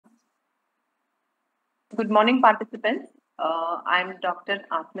Good morning, participants. I'm Dr.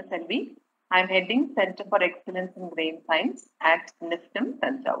 Atma Selvi. I'm heading Center for Excellence in Grain Science at NIFTM,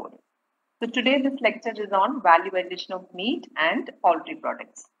 Tanjavur. So today this lecture is on value addition of meat and poultry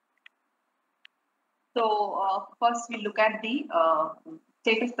products. So first we look at the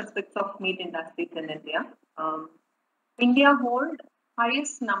status prospects of meat industries in India. India holds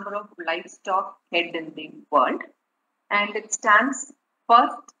highest number of livestock head in the world, and it stands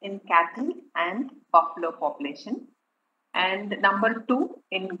first in cattle and buffalo population, and number 2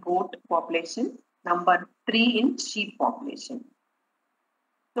 in goat population, number 3 in sheep population.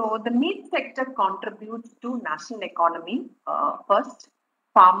 So the meat sector contributes to national economy. First,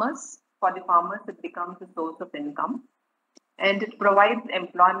 for the farmers, it becomes a source of income, and it provides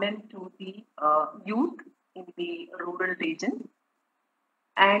employment to the youth in the rural region.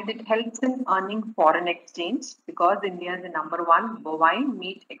 And it helps in earning foreign exchange because India is the number 1 bovine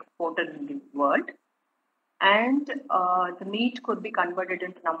meat exporter in the world. And the meat could be converted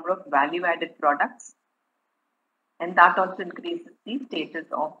into number of value-added products. And that also increases the status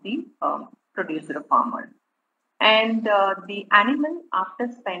of the producer or farmer. And the animal,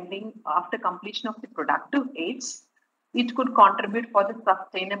 after completion of the productive age, it could contribute for the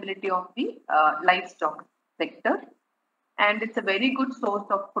sustainability of the livestock sector. And it's a very good source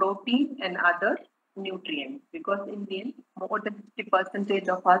of protein and other nutrients because in the end, more than 50%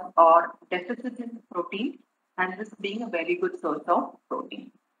 of us are deficit in protein, and this being a very good source of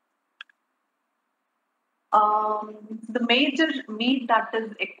protein. The major meat that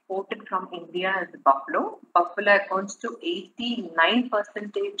is exported from India is buffalo. Buffalo accounts to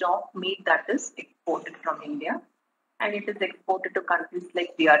 89% of meat that is exported from India, and it is exported to countries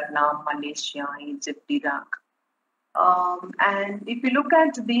like Vietnam, Malaysia, Egypt, Iraq. And if you look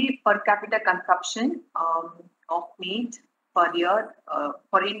at the per capita consumption of meat per year,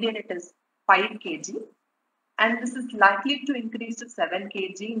 for Indian it is 5 kg, and this is likely to increase to 7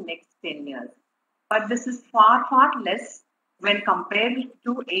 kg in next 10 years. But this is far, far less when compared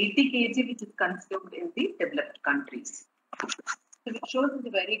to 80 kg which is consumed in the developed countries. So it shows a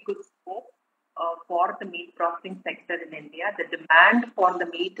very good scope for the meat processing sector in India. The demand for the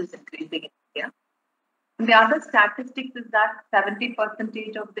meat is increasing in India. The other statistics is that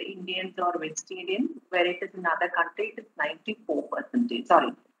 70% of the Indians are vegetarian, where it is in other countries it is 94%.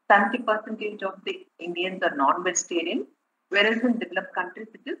 Sorry, 70% of the Indians are non-vegetarian, whereas in developed countries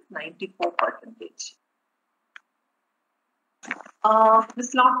it is 94%. The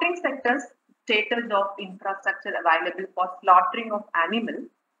slaughtering sector's status of infrastructure available for slaughtering of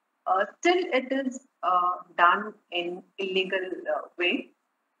animals, still it is done in illegal way.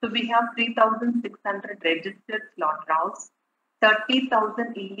 So we have 3,600 registered slaughterhouses,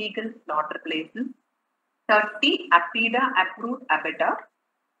 30,000 illegal slaughter places, 30 APIDA approved abattoir,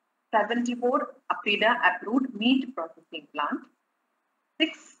 74 APIDA approved meat processing plant,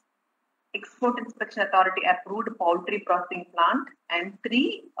 6 Export Inspection Authority approved poultry processing plant, and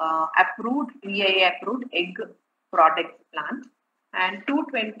 3 approved EIA approved egg products plant, and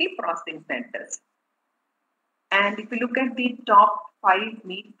 220 processing centers. And if you look at the top 5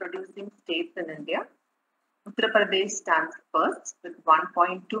 meat producing states in India, Uttar Pradesh stands first with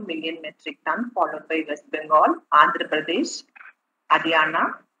 1.2 million metric ton, followed by West Bengal, Andhra Pradesh,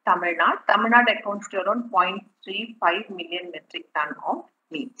 Haryana, Tamil Nadu. Tamil Nadu accounts to around 0.35 million metric ton of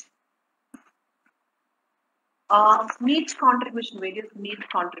meat. Meat contribution, various meat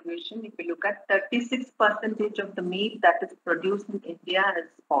contribution. If you look at 36% of the meat that is produced in India is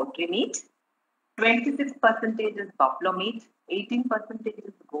poultry meat. 26% is buffalo meat, 18%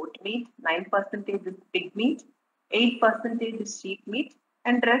 is goat meat, 9% is pig meat, 8% is sheep meat,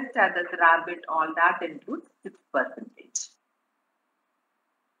 and rest others, rabbit, all that includes 6%.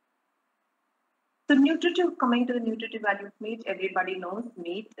 So coming to the nutritive value of meat, everybody knows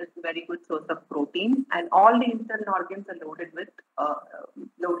meat is a very good source of protein, and all the internal organs are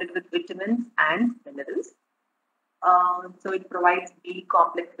loaded with vitamins and minerals. So it provides B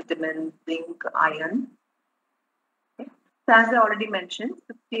complex vitamins, zinc, iron. Okay. So as I already mentioned,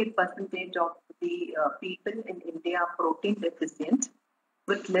 68% of the people in India are protein deficient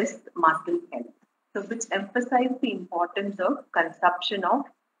with less muscle health. So which emphasize the importance of consumption of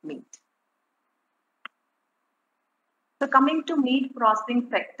meat. So coming to meat processing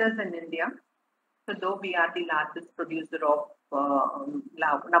sectors in India, so though we are the largest producer of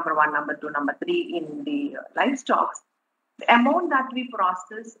number 1, number 2, number 3 in the livestock, the amount that we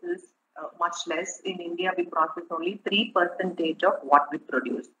process is much less. In India, we process only 3% of what we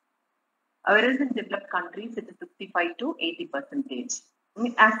produce. Whereas in developed countries, it is 65 to 80%.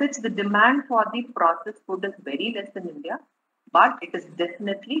 As such, the demand for the processed food is very less in India, but it is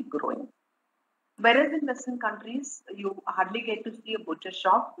definitely growing. Whereas in Western countries, you hardly get to see a butcher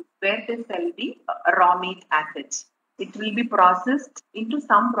shop where they sell the raw meat as such. It will be processed into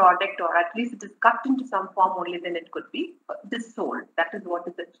some product, or at least it is cut into some form only, then it could be this sold. That is what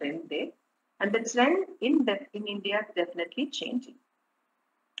is the trend there. And the trend in India is definitely changing.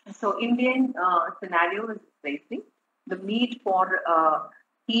 So Indian scenario is facing the meat for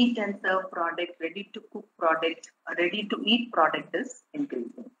heat and serve product, ready to cook product, ready to eat product is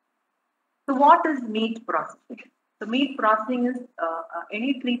increasing. So what is meat processing? So meat processing is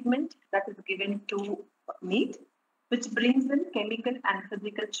any treatment that is given to meat which brings in chemical and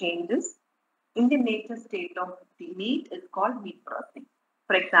physical changes in the nature state of the meat is called meat processing.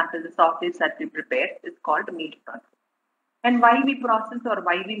 For example, the sausage that we prepare is called meat processing. And why we process or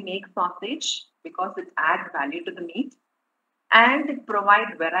why we make sausage? Because it adds value to the meat and it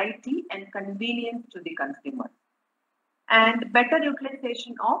provides variety and convenience to the consumer. And better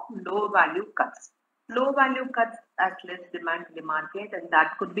utilization of low value cuts. Low value cuts has less demand in the market, and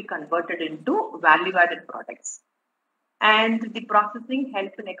that could be converted into value added products. And the processing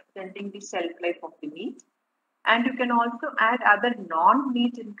helps in extending the shelf life of the meat. And you can also add other non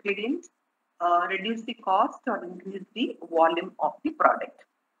meat ingredients, reduce the cost or increase the volume of the product.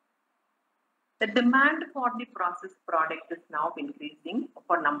 The demand for the processed product is now increasing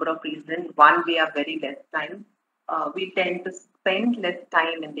for a number of reasons. One, we have very less time. We tend to spend less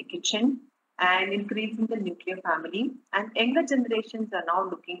time in the kitchen and increasing the nuclear family. And younger generations are now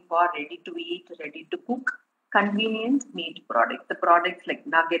looking for ready to eat, ready to cook, convenient meat products. The products like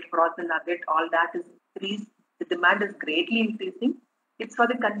nugget, frozen nugget, all that is increased. The demand is greatly increasing. It's for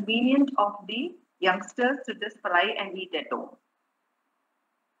the convenience of the youngsters to just fry and eat at home.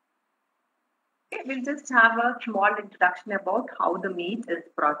 Okay, we'll just have a small introduction about how the meat is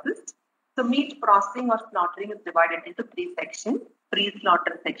processed. So meat processing or slaughtering is divided into three sections: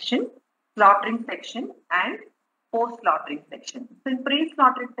 pre-slaughter section, slaughtering section, and post-slaughtering section. So in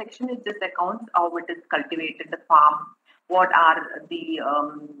pre-slaughtering section, it just accounts how it is cultivated, the farm, what are the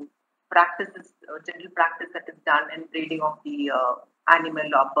practices, general practice that is done in breeding of the animal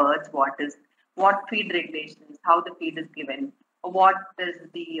or birds, what feed regulations, how the feed is given, what is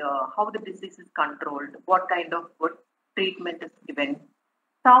the how the disease is controlled, what kind of food treatment is given.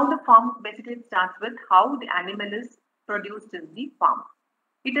 So how the farm basically starts with how the animal is produced in the farm.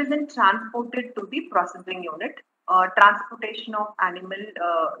 It is then transported to the processing unit. Transportation of animal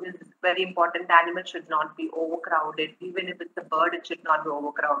is very important. The animal should not be overcrowded. Even if it's a bird, it should not be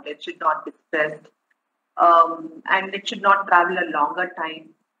overcrowded. It should not be stressed. And it should not travel a longer time.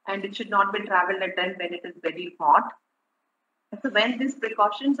 And it should not be traveled at time when it is very hot. So when these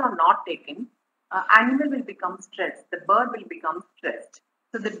precautions are not taken, animal will become stressed. The bird will become stressed.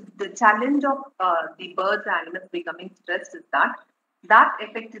 So the challenge of the birds and animals becoming stressed is that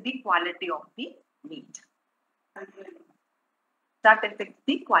affects the quality of the meat. That affects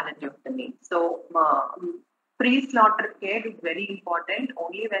the quality of the meat. So pre-slaughter care is very important.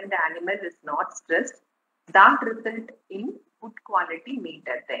 Only when the animal is not stressed, that result in good quality meat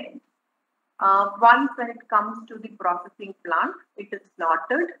at the end. Once when it comes to the processing plant, it is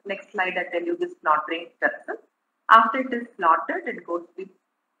slaughtered. Next slide, I tell you the slaughtering steps. After it is slaughtered, it goes to the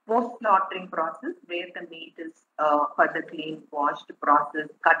post-slaughtering process where the meat is further cleaned, washed,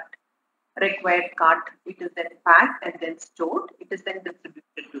 processed, cut, required cut. It is then packed and then stored. It is then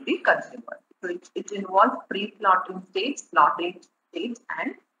distributed to the consumer. So it involves pre-slaughtering stage, slaughtering stage,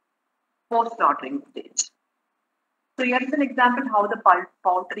 and post-slaughtering stage. So here is an example how the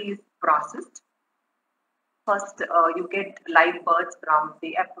poultry is processed. First, you get live birds from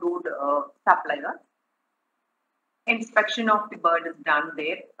the approved supplier. Inspection of the bird is done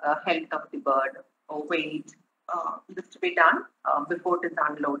there, health of the bird, weight, this to be done before it is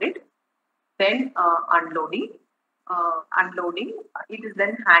unloaded. Then unloading, it is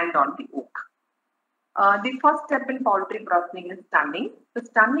then hanged on the hook. The first step in poultry processing is stunning. So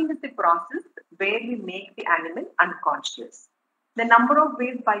stunning is the process where we make the animal unconscious. The number of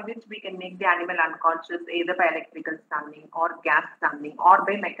ways by which we can make the animal unconscious, either by electrical stunning or gas stunning or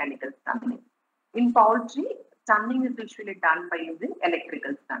by mechanical stunning. In poultry, stunning is usually done by using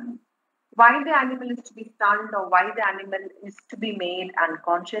electrical stunning. Why the animal is to be stunned or why the animal is to be made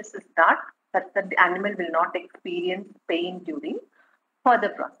unconscious is that the animal will not experience pain during further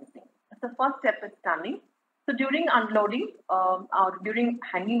processing. So first step is stunning. So during unloading or during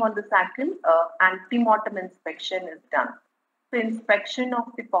hanging on the saddle, anti-mortem inspection is done. So inspection of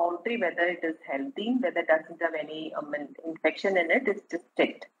the poultry, whether it is healthy, whether it doesn't have any infection in it, is just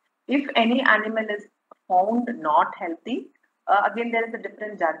checked. If any animal is found not healthy, again there is a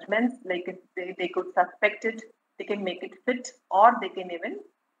different judgments. Like if they could suspect it, they can make it fit, or they can even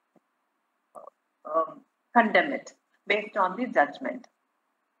condemn it based on the judgment.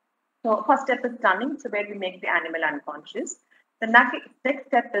 So first step is stunning, so where we make the animal unconscious. The next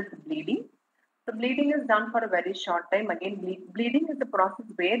step is bleeding. So bleeding is done for a very short time. Again, bleeding is the process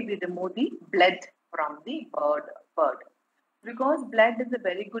where we remove the blood from the bird. Because blood is a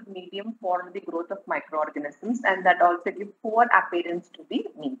very good medium for the growth of microorganisms, and that also gives poor appearance to the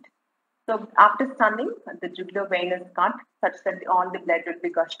meat. So after stunning, the jugular vein is cut such that all the blood will be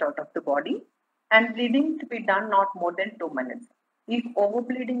gushed out of the body, and bleeding to be done not more than 2 minutes. If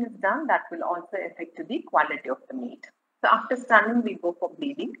overbleeding is done, that will also affect the quality of the meat. So after stunning, we go for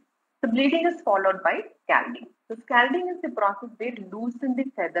bleeding. The bleeding is followed by scalding. So scalding is the process where loosen the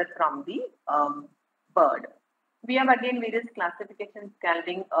feather from the bird. We have again various classifications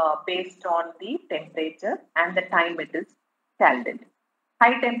scalding based on the temperature and the time it is scalded.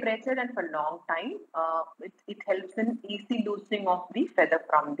 High temperature and for long time, it helps in easy loosening of the feather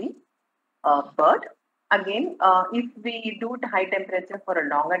from the bird. Again, if we do it high temperature for a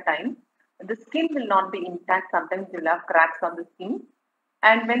longer time, the skin will not be intact. Sometimes you'll have cracks on the skin.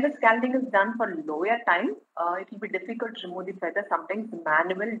 And when the scalding is done for lower time, it will be difficult to remove the feather. Sometimes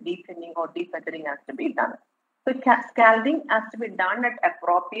manual dethinning or defeathering has to be done. So scalding has to be done at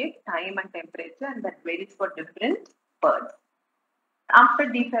appropriate time and temperature, and that varies for different birds. After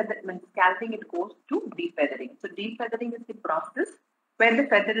scalding, it goes to defeathering. So defeathering is the process where the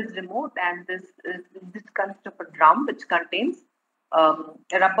feather is removed, and this consists of a drum which contains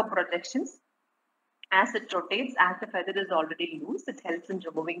rubber projections. As it rotates, as the feather is already loose, it helps in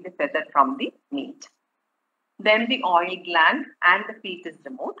removing the feather from the meat. Then the oil gland and the feet is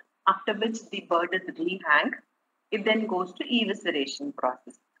removed, after which the bird is rehanged. It then goes to evisceration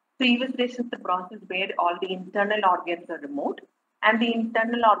process. So evisceration is the process where all the internal organs are removed, and the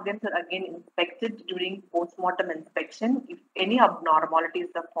internal organs are again inspected during post-mortem inspection if any abnormalities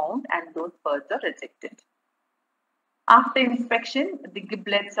are found, and those birds are rejected. After inspection, the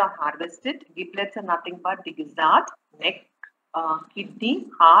giblets are harvested. Giblets are nothing but the gizzard, neck, kidney,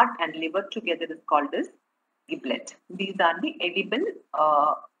 heart, and liver together is called as giblet. These are the edible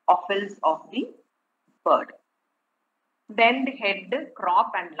offals of the bird. Then the head,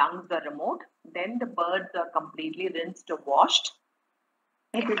 crop, and lungs are removed. Then the birds are completely rinsed or washed.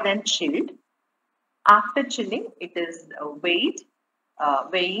 It is then chilled. After chilling, it is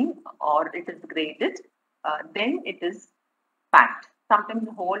weighing, or it is graded. Then it is packed. Sometimes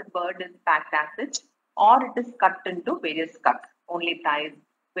the whole bird is packed as such, or it is cut into various cuts. Only thighs,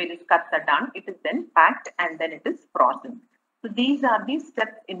 various cuts are done. It is then packed, and then it is frozen. So these are the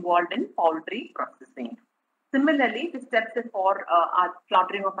steps involved in poultry processing. Similarly, the steps for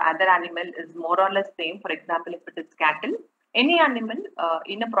slaughtering of other animal is more or less same. For example, if it is cattle, any animal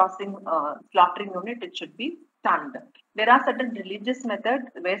in a processing slaughtering unit, it should be stunned. There are certain religious methods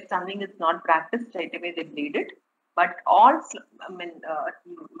where stunning is not practiced, straight away they bleed it. But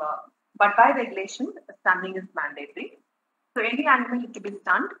but by regulation, stunning is mandatory. So any animal is to be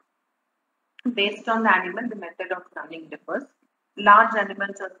stunned. Based on the animal, the method of stunning differs. Large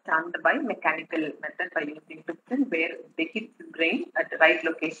animals are stunned by mechanical method by using piston, where they hit the brain at the right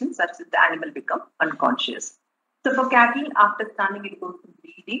location such that the animal becomes unconscious. So for cattle, after stunning, it goes to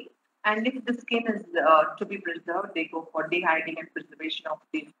bleeding. And if the skin is to be preserved, they go for dehiding and preservation of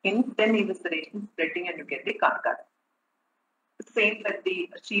the skin, then evisceration, splitting, and you get the carcass. Same with the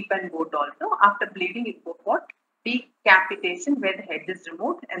sheep and goat also. After bleeding, it goes for decapitation, where the head is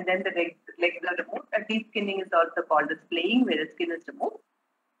removed and then the legs are removed. And de-skinning is also called as flaying, where the skin is removed.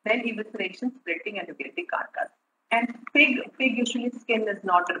 Then evisceration, splitting, and you get the carcass. And pig usually skin is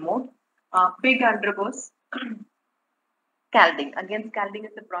not removed. Pig undergoes scalding. Again, scalding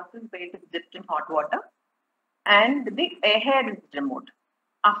is the process where it is dipped in hot water and the hair is removed,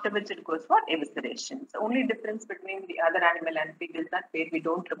 after which it goes for evisceration. So only difference between the other animal and pig is that where we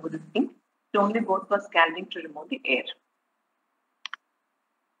don't remove the skin, it only goes for scalding to remove the hair.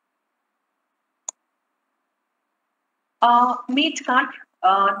 Meat cut.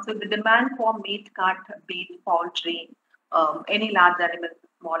 So the demand for meat cut, beef, poultry, any large animal,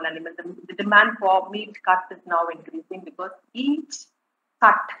 small animal, the demand for meat cut is now increasing because each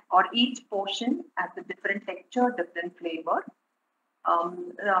cut or each portion has a different texture, different flavor.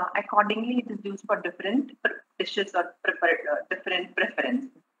 Accordingly, it is used for different dishes or different preferences.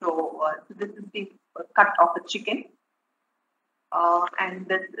 So this is the cut of the chicken. And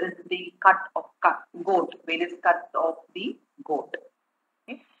this is the cut of goat, various cuts of the goat.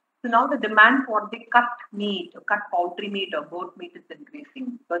 Okay. So now the demand for the cut meat, cut poultry meat or goat meat is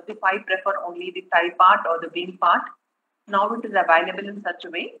increasing. Because if I prefer only the thigh part or the wing part, now it is available in such a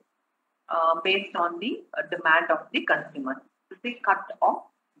way based on the demand of the consumer. This is the cut of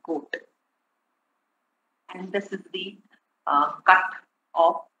goat. And this is the cut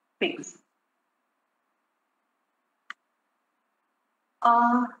of pigs.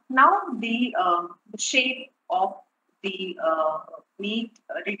 Now the shape of the meat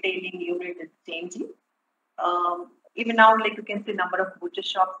retailing unit is changing. Even now, like you can see, number of butcher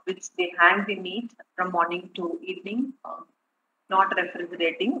shops which they hang the meat from morning to evening, not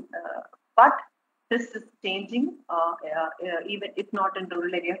refrigerating. But this is changing, even if not in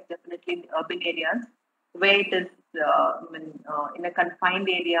rural areas, definitely in urban areas, where it is in a confined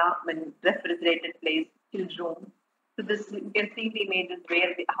area, when refrigerated place, chilled room. So this you can see the images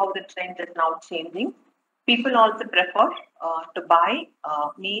where how the trend is now changing. People also prefer to buy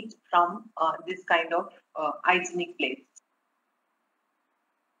meat from this kind of hygienic place.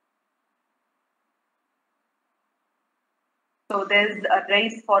 So there's a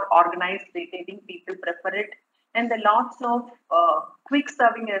race for organized retailing. People prefer it, and there are lots of quick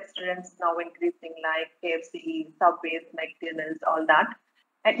serving restaurants now increasing, like KFC, Subways, McDonald's, all that.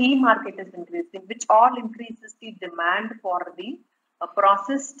 And e-market is increasing, which all increases the demand for the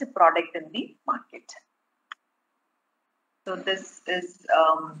processed product in the market. So this is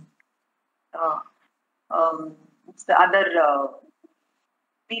uh, it's the other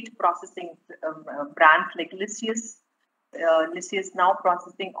meat processing brands like Lycius. Lycius now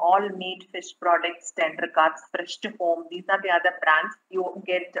processing all meat, fish products, tender cuts, fresh to home. These are the other brands. You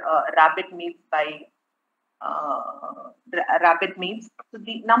get rabbit meat by rabbit meats. So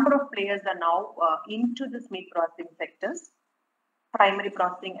the number of players are now into this meat processing sectors, primary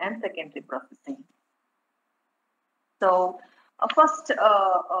processing and secondary processing. So first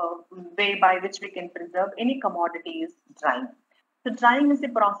way by which we can preserve any commodity is drying. So drying is a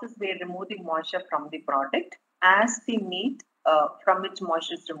process where removing moisture from the product. As the meat from which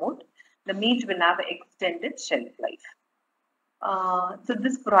moisture is removed, the meat will have an extended shelf life. So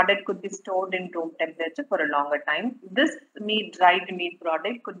this product could be stored in room temperature for a longer time. This dried meat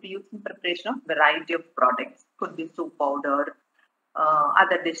product could be used in preparation of variety of products. Could be soup powder,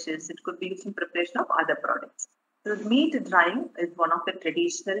 other dishes. It could be used in preparation of other products. So meat drying is one of the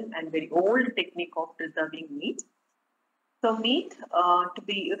traditional and very old technique of preserving meat. So meat to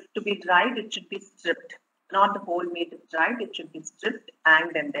be dried, it should be stripped. Not the whole meat is dried; it should be stripped,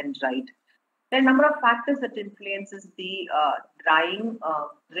 hanged, and then dried. There are a number of factors that influences the drying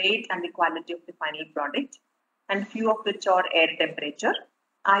rate and the quality of the final product, and few of which are air temperature.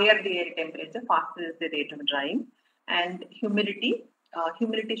 Higher the air temperature, faster is the rate of drying, and humidity.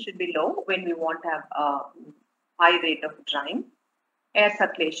 Humidity should be low when we want to have a high rate of drying. Air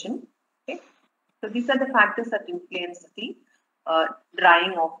circulation. Okay, so these are the factors that influence the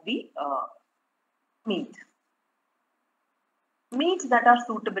drying of the meat. Meats that are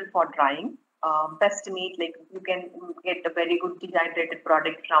suitable for drying. Best meat, like you can get a very good dehydrated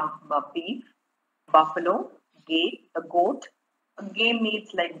product from beef, buffalo, goat, game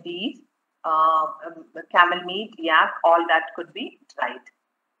meats like beef, camel meat, yak, all that could be dried.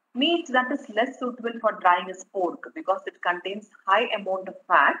 Meat that is less suitable for drying is pork because it contains high amount of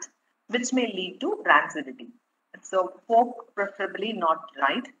fat, which may lead to rancidity. So pork preferably not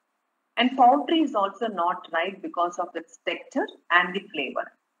dried. And poultry is also not dried because of its texture and the flavor.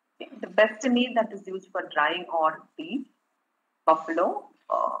 Okay. The best meat that is used for drying are beef, buffalo,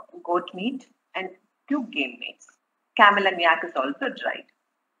 goat meat, and few game meats. Camel and yak is also dried.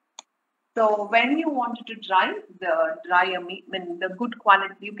 So when you want to dry a meat, when the good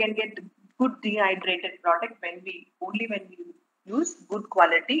quality, you can get good dehydrated product when we use good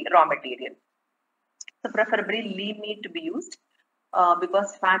quality raw material. So preferably lean meat to be used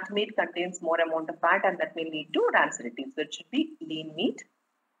because fat meat contains more amount of fat and that may lead to rancidity. So it should be lean meat.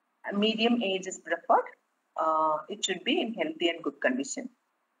 Medium age is preferred. It should be in healthy and good condition.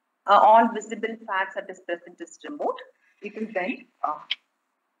 All visible fats that is present is removed. It is then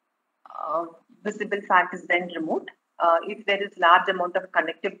visible fat is then removed. If there is large amount of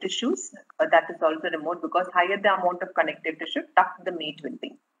connective tissues, that is also removed because higher the amount of connective tissue, tough the meat will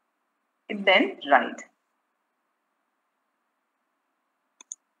be. It then dried.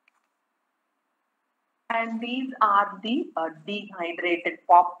 And these are the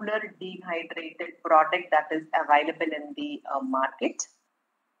popular dehydrated product that is available in the market.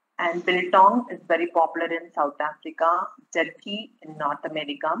 And biltong is very popular in South Africa, jerky in North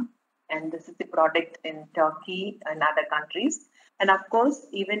America, and this is the product in Turkey and other countries. And of course,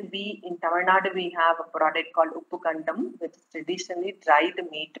 even we in Tamil Nadu, we have a product called Uppukandam, which is traditionally dried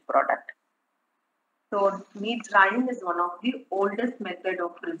meat product. So meat drying is one of the oldest method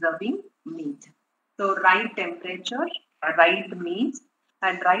of preserving meat. So right temperature, right meat,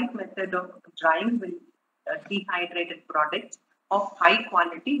 and right method of drying will dehydrated product of high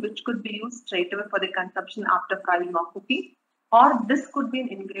quality, which could be used straight away for the consumption after frying or cooking, or this could be an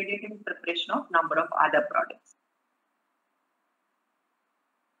ingredient in preparation of number of other products.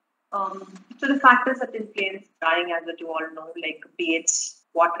 So the factors that influence drying, as you all know, like pH,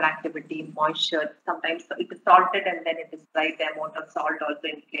 water activity, moisture. Sometimes it is salted and then it is dried. The amount of salt also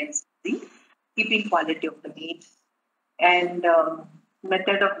influences the keeping quality of the meat. And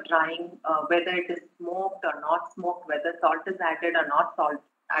method of drying, whether it is smoked or not smoked, whether salt is added or not salt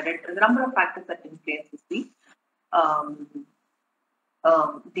added. There's a number of factors that influences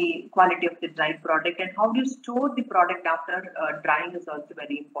the quality of the dried product, and how you store the product after drying is also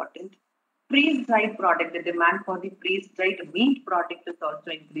very important. Freeze-dried product, the demand for the freeze-dried meat product is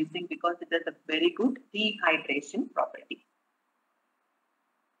also increasing because it has a very good dehydration property.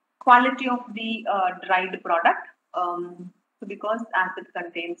 Quality of the dried product, so because as it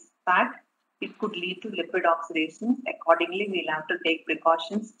contains fat, it could lead to lipid oxidation. Accordingly, we'll have to take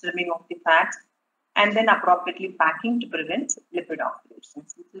precautions, trimming of the fats, and then appropriately packing to prevent lipid oxidation.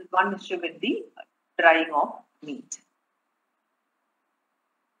 This is one issue with the drying of meat.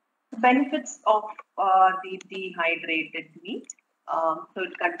 The benefits of the dehydrated meat. So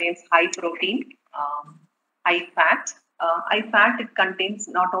it contains high protein, high fat. High fat, it contains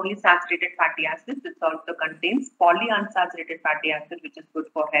not only saturated fatty acids, it also contains polyunsaturated fatty acids, which is good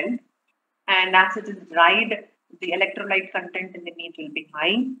for health. And as it is dried, the electrolyte content in the meat will be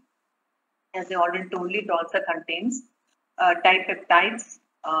high. As I already told you, it also contains dipeptides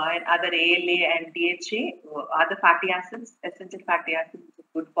and other ALA and DHA, other fatty acids, essential fatty acids, which is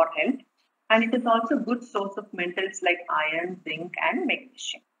good for health. And it is also a good source of minerals like iron, zinc, and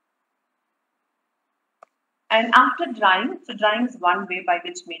magnesium. And after drying, so drying is one way by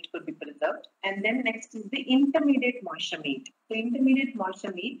which meat could be preserved. And then next is the intermediate moisture meat. So intermediate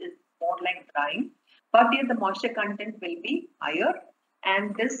moisture meat is more like drying, but here the moisture content will be higher.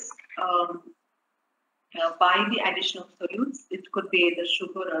 And this, by the addition of solutes, it could be either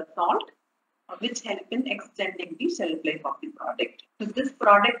sugar or salt, which help in extending the shelf life of the product. So this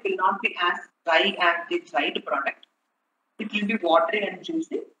product will not be as dry as the dried product. It will be watery and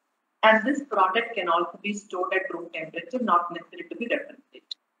juicy. And this product can also be stored at room temperature, not necessarily to be refrigerated.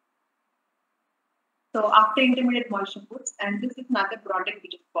 So after intermediate moisture foods, and this is another product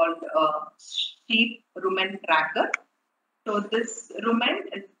which is called sheep rumen cracker. So this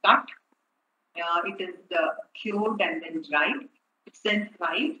rumen is cut. It is cured and then dried. It's then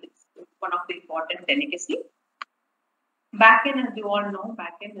fried. It's one of the important delicacy. Backen, as you all know,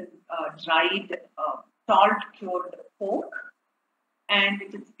 backen is dried salt cured pork. And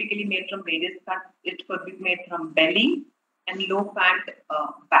it is typically made from various cuts. It could be made from belly and low-fat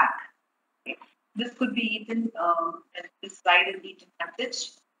back. Okay. This could be eaten, this side is eaten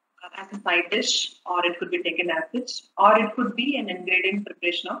as a side dish, or it could be taken as such, or it could be an ingredient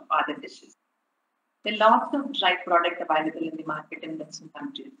preparation of other dishes. There are lots of dry product available in the market in Western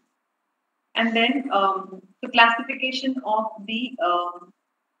countries. And then the classification of the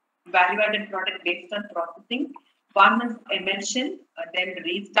value-added product based on processing. One is emulsion, then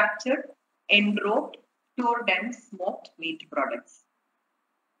restructured, enrobed, cured and smoked meat products.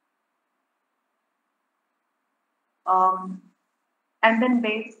 And then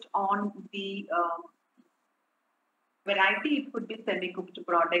based on the variety, it could be semi-cooked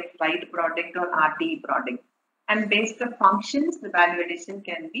product, fried product, or RTE product. And based on functions, the value addition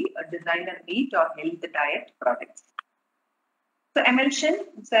can be a designer meat or health diet products. So emulsion,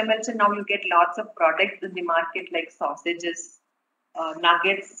 now you get lots of products in the market like sausages,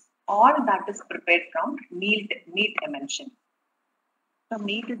 nuggets, all that is prepared from meat emulsion. So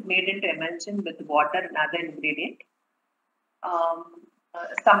meat is made into emulsion with water and other ingredient.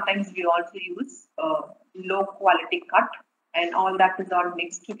 Sometimes we also use low quality cut, and all that is all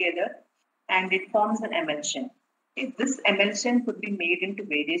mixed together and it forms an emulsion. This emulsion could be made into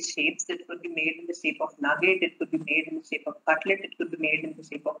various shapes. It could be made in the shape of nugget, it could be made in the shape of cutlet, it could be made in the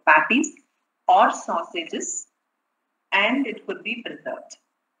shape of patties or sausages, and it could be preserved.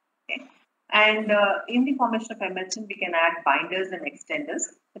 Okay. And in the formation of emulsion, we can add binders and extenders.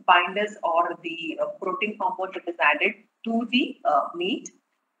 The binders are the protein compound that is added to the meat.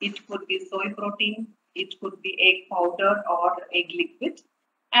 It could be soy protein, it could be egg powder or egg liquid.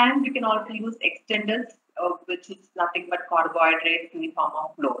 And we can also use extenders, which is nothing but carbohydrates in the form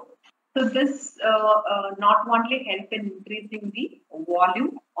of flour. So this not only helps in increasing the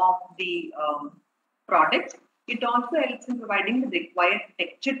volume of the product, it also helps in providing the required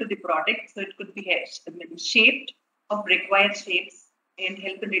texture to the product. So it could be shaped of required shapes and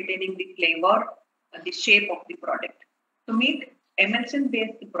help in retaining the flavor and the shape of the product. So meat emulsion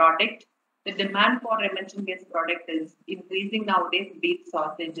based product The demand for emulsion-based product is increasing nowadays. Beef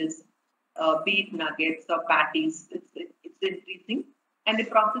sausages, beef nuggets or patties, it's increasing. And the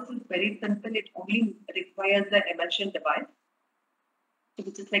process is very simple. It only requires the emulsion device,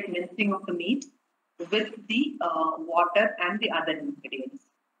 which is like mincing of the meat with the water and the other ingredients.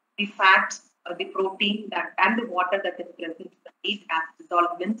 The fat, the protein that and the water that is present in the meat as it is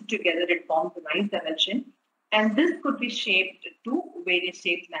all minced together, it forms a nice emulsion. And this could be shaped to various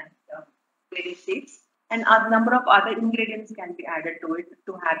shapes and a number of other ingredients can be added to it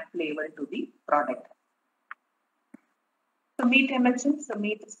to add flavor to the product. So meat emulsion, so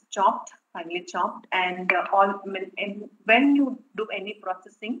meat is chopped, finely chopped, and and when you do any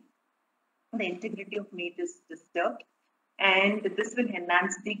processing, the integrity of meat is disturbed, and this will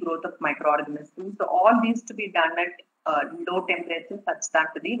enhance the growth of microorganisms. So all these to be done at low temperature such that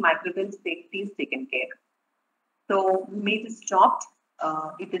the microbial safety is taken care. So meat is chopped.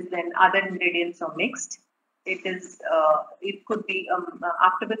 It is then other ingredients are mixed. It could be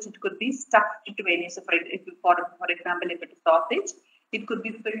afterwards it could be stuffed into any. So for example, if it is sausage, it could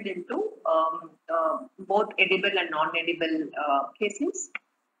be filled into both edible and non-edible casings.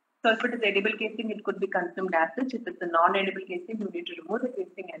 So if it is edible casing, it could be consumed as such. If it's a non-edible casing, you need to remove the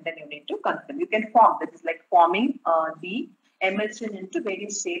casing and then you need to consume. You can form. This is like forming the emulsion into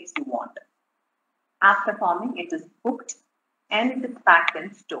various shapes you want. After forming, it is cooked and it is packed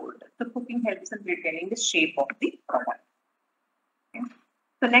and stored. So cooking helps in retaining the shape of the product. Okay.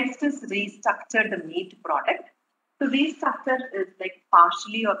 So next is restructure the meat product. So restructure is like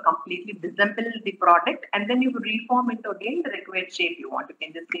partially or completely disassemble the product and then you reform it again the required shape you want. You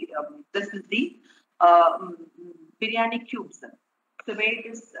can just see this is the biryani cubes. So where it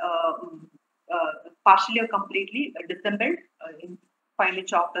is partially or completely disassembled, finely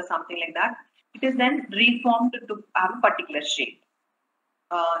chopped or something like that. It is then reformed to have a particular shape.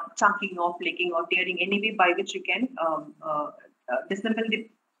 Chunking or flaking or tearing, any way by which you can disassemble the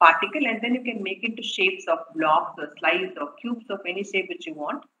particle and then you can make into shapes of blocks or slices or cubes of any shape which you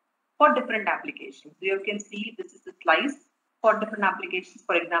want for different applications. So you can see this is a slice for different applications.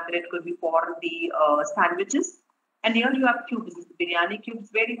 For example, it could be for the sandwiches. And here you have cubes, this is biryani cubes,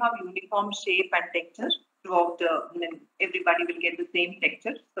 where you have uniform shape and texture throughout. Everybody will get the same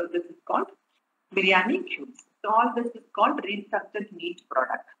texture. So this is called biryani cubes. So all this is called restructured meat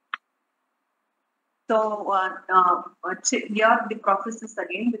product. So here the process is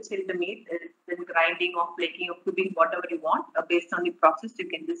again which is the meat is then grinding or flaking or cubing, whatever you want. Based on the process, you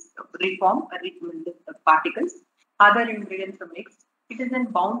can just reform the particles. Other ingredients are mixed. It is then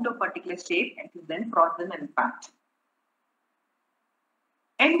bound to a particular shape and is then frozen and packed.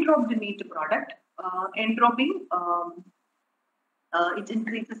 Enrobed meat product. Enrobing it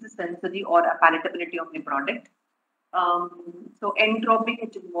increases the sensory or palatability of the product. So enrobing,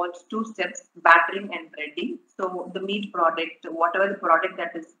 it involves two steps, battering and breading. So the meat product, whatever the product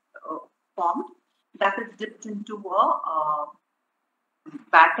that is formed, that is dipped into a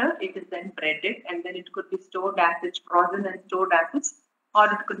batter. It is then breaded and then it could be stored as it's frozen and stored as it's, or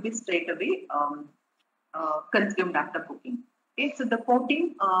it could be straight away consumed after cooking. Okay, so the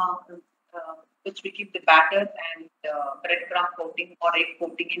coating which we give the batter and breadcrumb coating or egg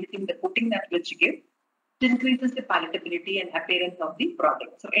coating, anything, the coating that which you give, it increases the palatability and appearance of the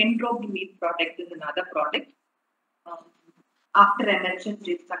product. So enrobed meat product is another product. After emulsion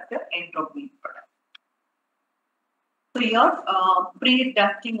restructure, enrobed meat product. So here,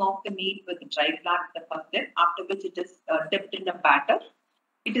 pre-dusting of the meat with dry flour is the first step, after which it is dipped in a batter.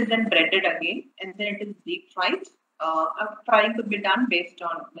 It is then breaded again and then it is deep fried. Frying could be done based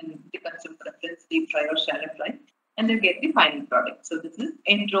on the consumer preference, deep fry or shallow fry, and then get the final product. So this is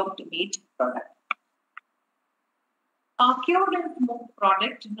enrobed meat product. Cured and smoked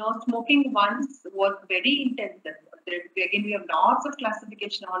product. Now, smoking once was very intensive. Again, we have lots of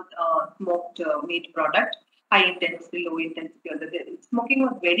classification on smoked meat product, high intensity, low intensity. Smoking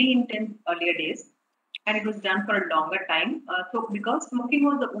was very intense earlier days, and it was done for a longer time. So, because smoking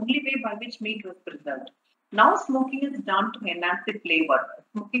was the only way by which meat was preserved. Now, smoking is done to enhance the flavor.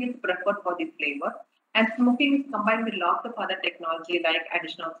 Smoking is preferred for the flavor, and smoking is combined with lots of other technology like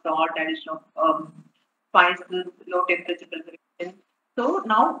addition of salt, addition of spices, low temperature preservation. So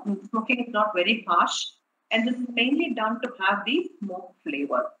now smoking is not very harsh, and this is mainly done to have the smoke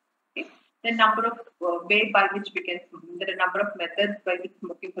flavor. Okay? The number of way by which we can, there are a number of methods by which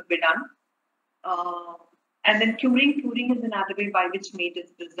smoking could be done. And then curing is another way by which meat is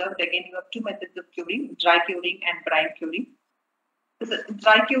preserved. Again, you have two methods of curing: dry curing and brine curing. So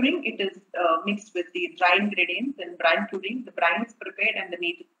dry curing, it is mixed with the dry ingredients, and brine curing, the brine is prepared and the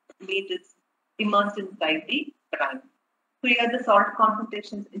meat is immersed inside the brine. So here the salt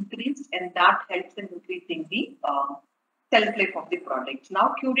concentration is increased, and that helps in increasing the shelf life of the product.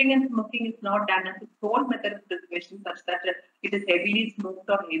 Now, curing and smoking is not done as a sole method of preservation, such that it is heavily smoked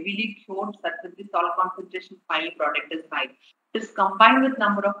or heavily cured, such that the salt concentration final product is high. It is combined with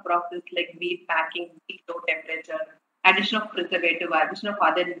number of processes like meat packing, heat, low temperature, addition of preservative, addition of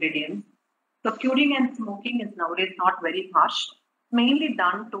other ingredients. So curing and smoking is nowadays not very harsh, mainly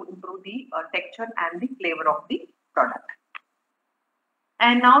done to improve the texture and the flavor of the product.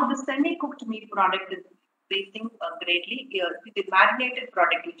 And now the semi-cooked meat product is increasing greatly. The marinated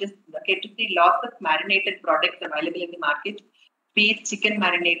product, you just get to see lots of marinated products available in the market, be it chicken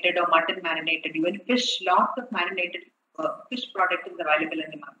marinated or mutton marinated, even fish, lots of marinated fish product is available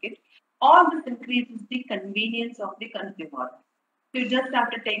in the market. All this increases the convenience of the consumer. So you just have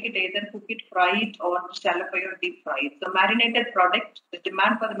to take it, either cook it, fry it, or shallow fry or deep fry it. So marinated product, the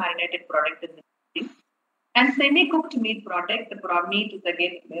demand for the marinated product is increasing. And semi-cooked meat product, the meat is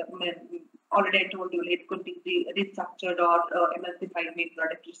again, already I told you, it could be restructured or emulsified meat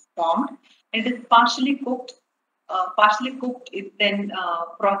product is formed. And it is partially cooked is then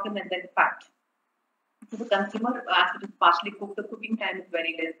frozen and then packed. So the consumer, as it is partially cooked, the cooking time is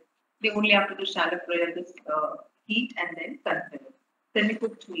very less. They only have to do shallow fry at this heat and then consume it.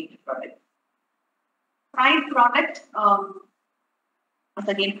 Semi-cooked meat product. Fried product,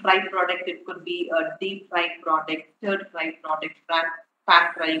 again, fried product, it could be a deep fried product, stir fried product, pan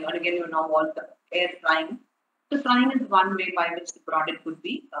frying, or again, you know, also air frying. So frying is one way by which the product could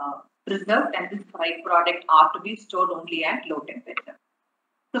be preserved, and this fried product are to be stored only at low temperature.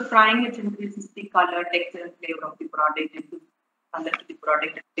 So frying, it increases the color, texture, and flavor of the product, it gives color to the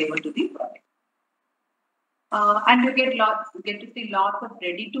product and flavor to the product. And you get to see lots of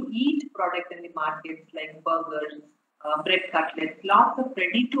ready-to-eat products in the markets like burgers, bread cutlets, lots of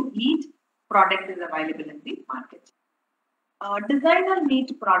ready-to-eat product is available in the market. Designer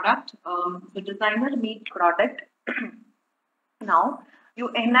meat product. The designer meat product, now you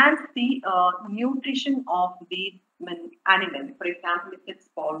enhance the nutrition of the animal. For example, if it's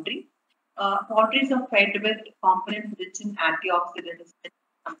poultry, poultries are fed with components rich in antioxidants,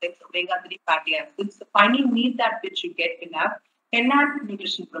 sometimes omega-3 fatty acids. So finding meat that which you get will have enhanced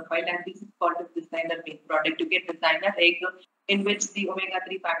nutrition profile, and this is called a designer meat product. You get designer egg in which the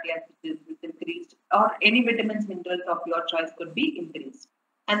omega-3 fatty acid is increased, or any vitamins, minerals of your choice could be increased.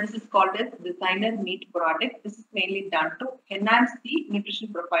 And this is called as designer meat product. This is mainly done to enhance the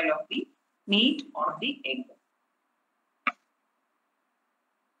nutrition profile of the meat or the egg.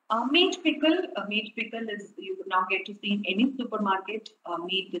 Meat pickle. Meat pickle is, you now get to see in any supermarket.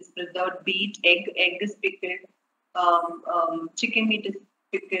 Meat is preserved, beet, egg is pickled, chicken meat is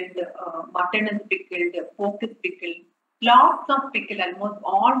pickled, mutton is pickled, pork is pickled. Lots of pickle, almost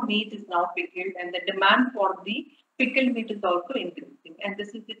all meat is now pickled, and the demand for the pickled meat is also increasing. And this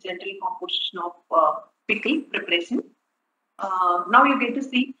is the general composition of pickle preparation. Now you get to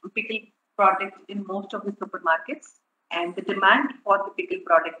see pickle products in most of the supermarkets, and the demand for the pickle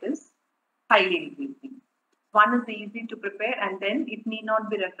product is highly increasing. One is easy to prepare, and then it need not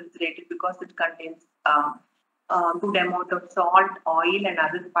be refrigerated because it contains good amount of salt, oil, and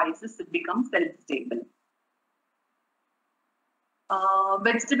other spices. It becomes shelf-stable.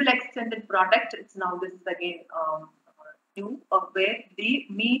 Vegetable extended product. It's now, this is again new, where the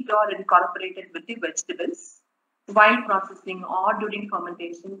meat are incorporated with the vegetables while processing or during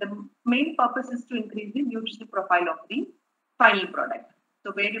fermentation. The main purpose is to increase the nutritional profile of the final product.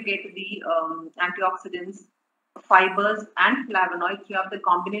 So where you get the antioxidants, fibers, and flavonoids, you have the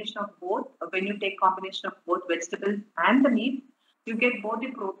combination of both. When you take combination of both vegetables and the meat, you get both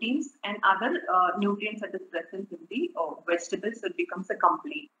the proteins and other nutrients that is present in the vegetables, so it becomes a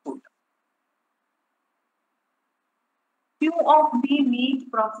complete food. Few of the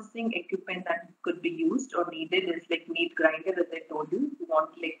meat processing equipment that could be used or needed is like meat grinder, as I told you. You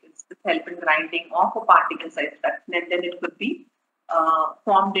want like it's help in grinding of a particle size fraction, and then it could be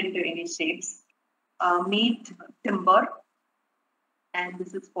formed into any shapes. Meat timber, and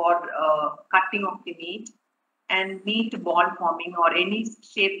this is for cutting of the meat, and meat ball forming or any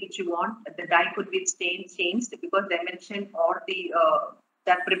shape which you want. The die could be changed because dimension or the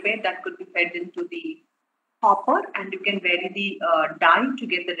that prepared that could be fed into the hopper, and you can vary the die to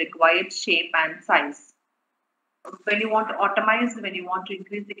get the required shape and size. When you want to automize, when you want to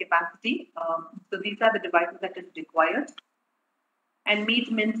increase the capacity, so these are the devices that is required. And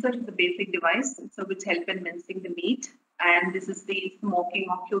meat mincer is the basic device, so which help in mincing the meat. And this is the smoking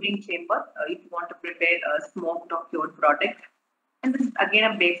or curing chamber if you want to prepare a smoked or cured product. And this is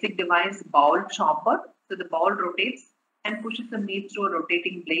again a basic device, bowl chopper. So the bowl rotates and pushes the meat through a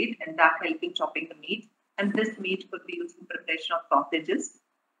rotating blade, and that helping chopping the meat. And this meat could be used in preparation of sausages.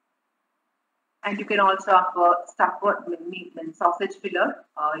 And you can also have meat and sausage filler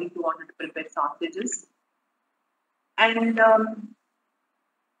if you wanted to prepare sausages. And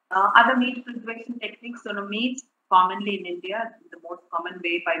other meat preservation techniques. So, meat commonly in India, the most common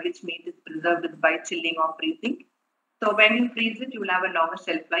way by which meat is preserved is by chilling or freezing. So, when you freeze it, you will have a longer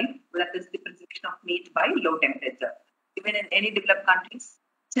shelf life. That is the preservation of meat by low temperature. Even in any developed countries,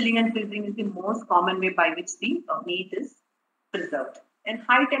 chilling and freezing is the most common way by which the meat is preserved. And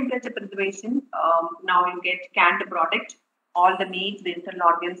high temperature preservation, now you get canned product. All the meats, the internal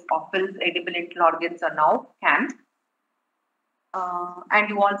organs, offals, edible internal organs are now canned. And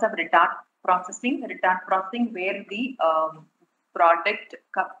you also have retard processing. Retard processing where the product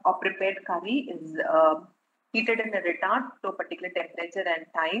or prepared curry is heated in a retard to a particular temperature and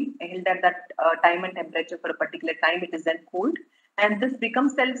time, held at that time and temperature for a particular time. It is then cooled. And this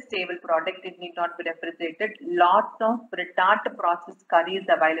becomes self-stable product. It need not be refrigerated. Lots of retard processed curries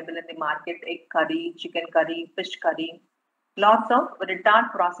available in the market: egg curry, chicken curry, fish curry. Lots of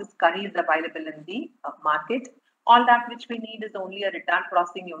retard processed curries available in the market. All that which we need is only a retard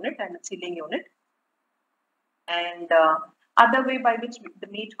processing unit and a chilling unit. And other way by which the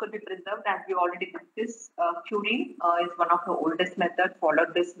meat could be preserved, as we already discussed, curing is one of the oldest methods,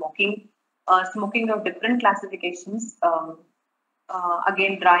 followed by smoking. Smoking of different classifications.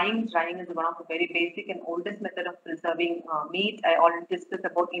 Again, drying. Drying is one of the very basic and oldest method of preserving meat. I already discussed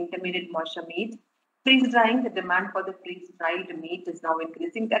about intermediate moisture meat. Freeze drying, the demand for the freeze dried meat is now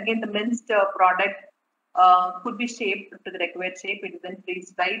increasing. Again, the minced product could be shaped to the required shape. It is then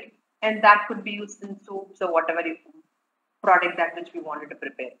freeze dried, and that could be used in soups or whatever product that which we wanted to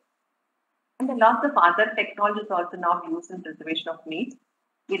prepare. And then lots of other technologies also now used in preservation of meat.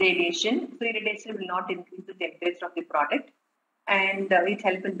 Irradiation. So irradiation will not increase the temperature of the product, and it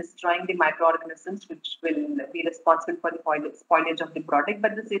helps in destroying the microorganisms which will be responsible for the spoilage of the product.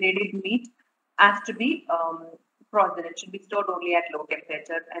 But this irradiated meat has to be frozen. It should be stored only at low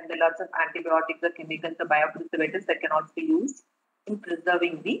temperature, and there are lots of antibiotics or chemicals or biopreservatives that can also be used in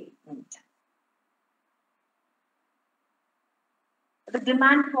preserving the meat. The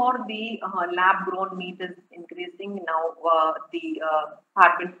demand for the lab-grown meat is increasing now. The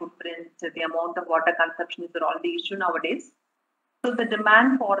carbon footprint, the amount of water consumption is all the issue nowadays. So the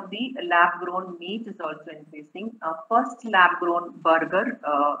demand for the lab-grown meat is also increasing. First lab-grown burger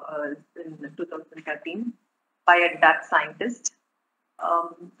in 2013 by a Dutch scientist.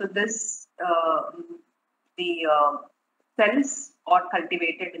 So this the cells are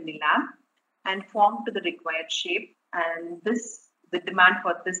cultivated in the lab and formed to the required shape, and the demand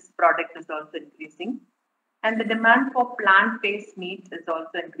for this product is also increasing. And the demand for plant-based meat is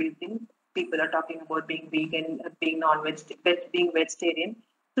also increasing. People are talking about being vegan, being being vegetarian.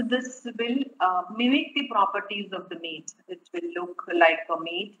 So this will mimic the properties of the meat. It will look like a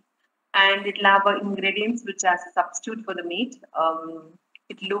meat, and it will have ingredients which as a substitute for the meat.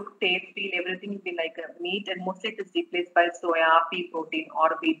 It look, taste, feel, everything will be like a meat, and mostly it is replaced by soya, pea protein,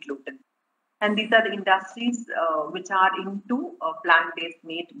 or wheat gluten. And these are the industries which are into plant-based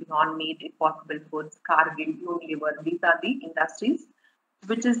meat, Beyond Meat, Impossible Foods, Cargill, Unilever. These are the industries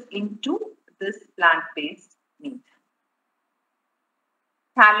which is into this plant-based meat.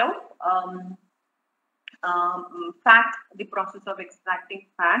 Tallow, fat, the process of extracting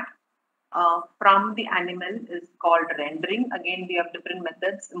fat from the animal is called rendering. Again, we have different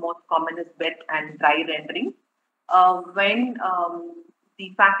methods. The most common is wet and dry rendering. When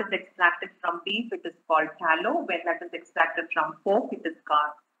the fat is extracted from beef, it is called tallow. When that is extracted from pork, it is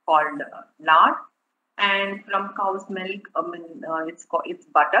called lard. And from cow's milk, it's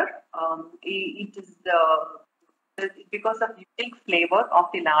butter. It is because of the unique flavor of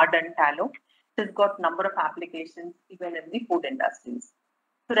the lard and tallow. It has got number of applications even in the food industries.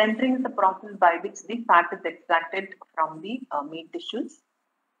 So rendering is the process by which the fat is extracted from the meat tissues.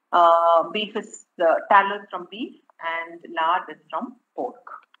 Beef is tallow is from beef, and lard is from pork.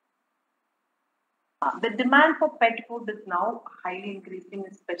 The demand for pet food is now highly increasing,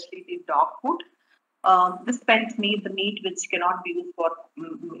 especially the dog food. This pet meat, the meat which cannot be used for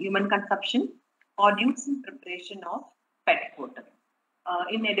human consumption or used in preparation of pet food.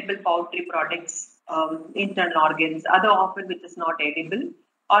 Inedible poultry products, internal organs, other often which is not edible,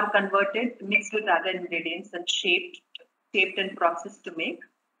 are converted, mixed with other ingredients and shaped and processed to make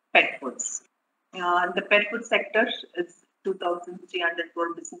pet foods. The pet food sector is 2,300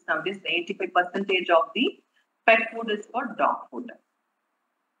 crore business nowadays. 85% of the pet food is for dog food.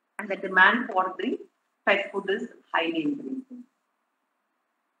 And the demand for the pet food is highly increasing.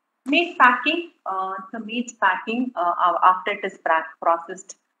 Meat packing, so meat packing after it is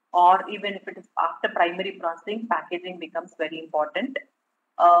processed or even if it is after primary processing, packaging becomes very important.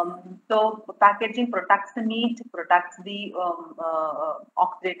 So packaging protects the meat, protects the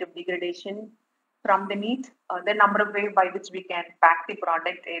oxidative degradation from the meat. The number of ways by which we can pack the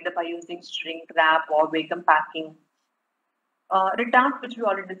product, either by using shrink wrap or vacuum packing. Retard, which we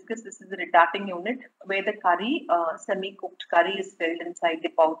already discussed, this is the retarding unit where the curry, semi-cooked curry is filled inside the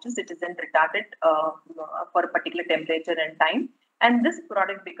pouches. It isn't retarded for a particular temperature and time. And this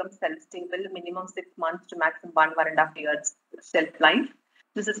product becomes shelf-stable, minimum 6 months to maximum 1.5 years shelf life.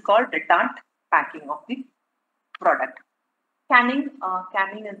 This is called retard packing of the product. Canning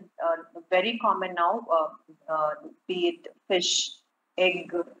is very common now, be it fish,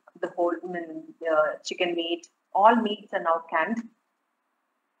 egg, the whole chicken meat, all meats are now canned.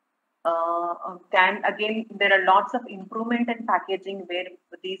 Canned again, there are lots of improvement in packaging where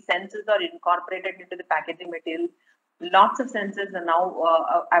these sensors are incorporated into the packaging material. Lots of sensors are now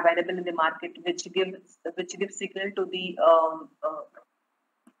available in the market, which gives signal to the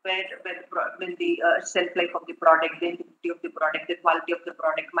when the shelf life of the product, the integrity of the product, the quality of the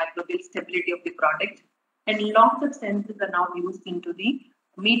product, microbial stability of the product, and lots of sensors are now used into the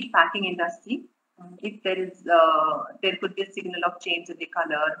meat packing industry. If there is, there could be a signal of change in the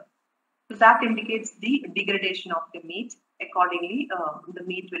color, so that indicates the degradation of the meat. Accordingly, the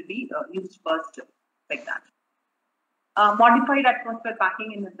meat will be used first, like that. Modified atmosphere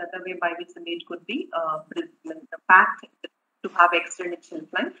packing is another way by which the meat could be packed to have extended shelf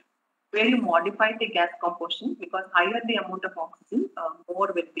life, where you modify the gas composition because higher the amount of oxygen,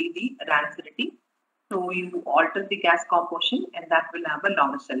 more will be the rancidity. So you alter the gas composition and that will have a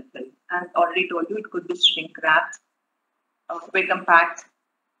longer shelf life. As already told you, it could be shrink wrapped, vacuum packed,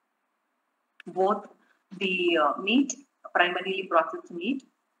 both the meat, primarily processed meat,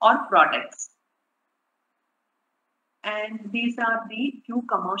 or products. And these are the few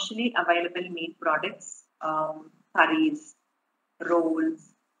commercially available meat products, curries,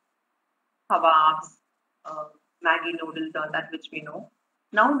 rolls, kebabs, Maggi noodles, all that which we know.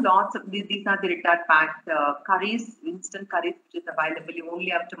 Now, lots of these are the retard packed curries, instant curries, which is available. You only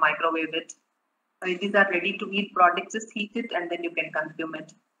have to microwave it. These are ready to eat products, just heat it and then you can consume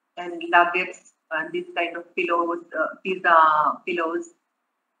it. And nuggets and these kind of pillows, pizza pillows,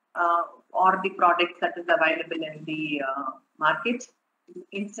 or the products that is available in the market.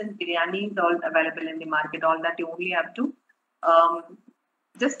 Instant biryani is all available in the market. All that you only have to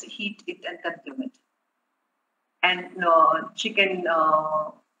just heat it and consume it. And chicken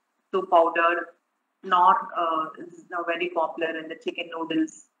soup powder, nor is now very popular in the chicken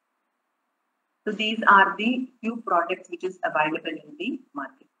noodles. So these are the few products which is available in the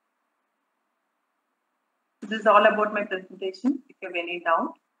market. So this is all about my presentation. If you have any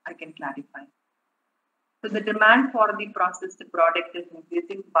doubt, I can clarify. So the demand for the processed product is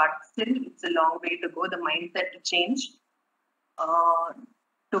increasing, but still it's a long way to go. The mindset to change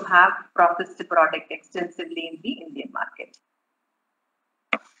to have processed product extensively in the Indian market.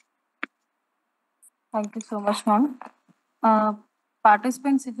 Thank you so much, ma'am.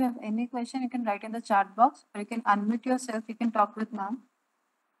 Participants, if you have any question, you can write in the chat box or you can unmute yourself. You can talk with ma'am.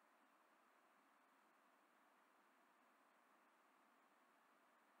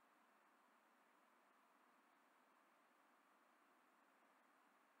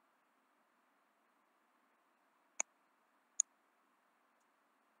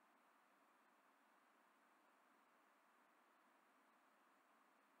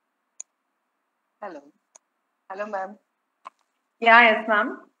 Hello. Hello, ma'am. Yeah, yes,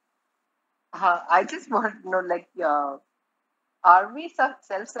 ma'am. I just want to know, like, are we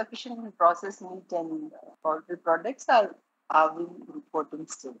self-sufficient in processed meat and poultry products, or are we importing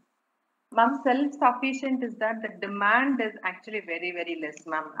still? Ma'am, self-sufficient is that the demand is actually very, very less,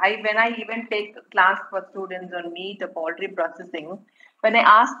 ma'am. When I even take a class for students on meat or poultry processing, when I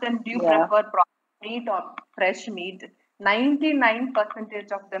ask them, do you prefer processed meat or fresh meat?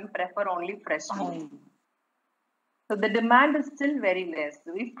 99% of them prefer only fresh meat. So the demand is still very less.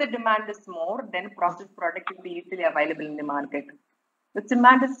 So if the demand is more, then processed product will be easily available in the market. The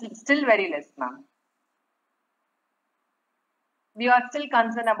demand is still very less, ma'am. We are still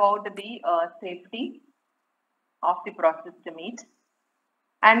concerned about the safety of the processed meat,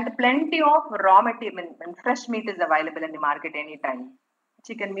 and plenty of raw material and fresh meat is available in the market anytime.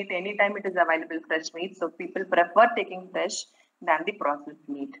 Chicken meat, anytime it is available fresh meat. So people prefer taking fresh than the processed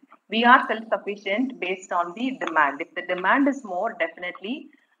meat. We are self-sufficient based on the demand. If the demand is more, definitely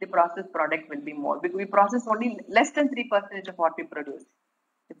the processed product will be more. Because we process only less than 3% of what we produce.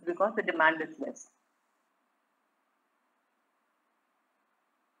 It's because the demand is less.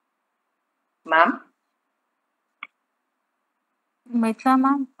 Ma'am? Mitra,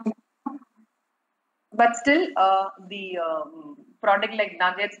 ma'am. But still, the product like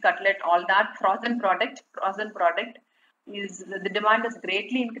nuggets, cutlet, all that frozen product is the demand is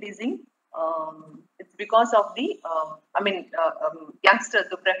greatly increasing. It's because of the, youngsters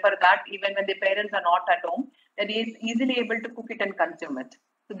who prefer that even when their parents are not at home, they're easily able to cook it and consume it.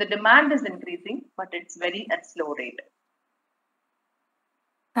 So the demand is increasing, but it's very at slow rate.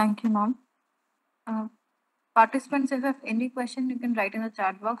 Thank you, ma'am. Participants, if you have any question, you can write in the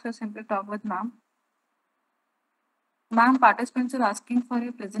chat box or simply talk with ma'am. Ma'am, participants are asking for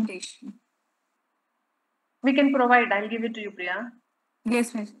your presentation. We can provide. I'll give it to you, Priya.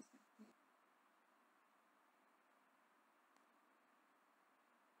 Yes, miss.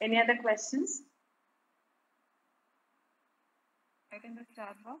 Any other questions? Write in the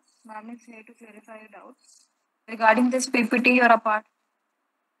chat box. Ma'am is here to clarify your doubts. Regarding this PPT or apart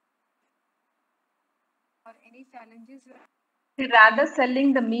or any challenges Rather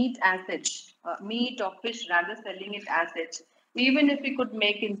selling the meat as it, meat or fish, rather selling it as it. Even if we could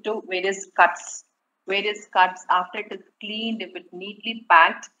make into various cuts after it is cleaned, if it's neatly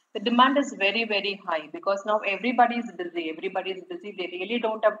packed, the demand is very, very high because now everybody is busy. They really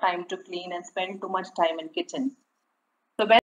don't have time to clean and spend too much time in kitchen. So when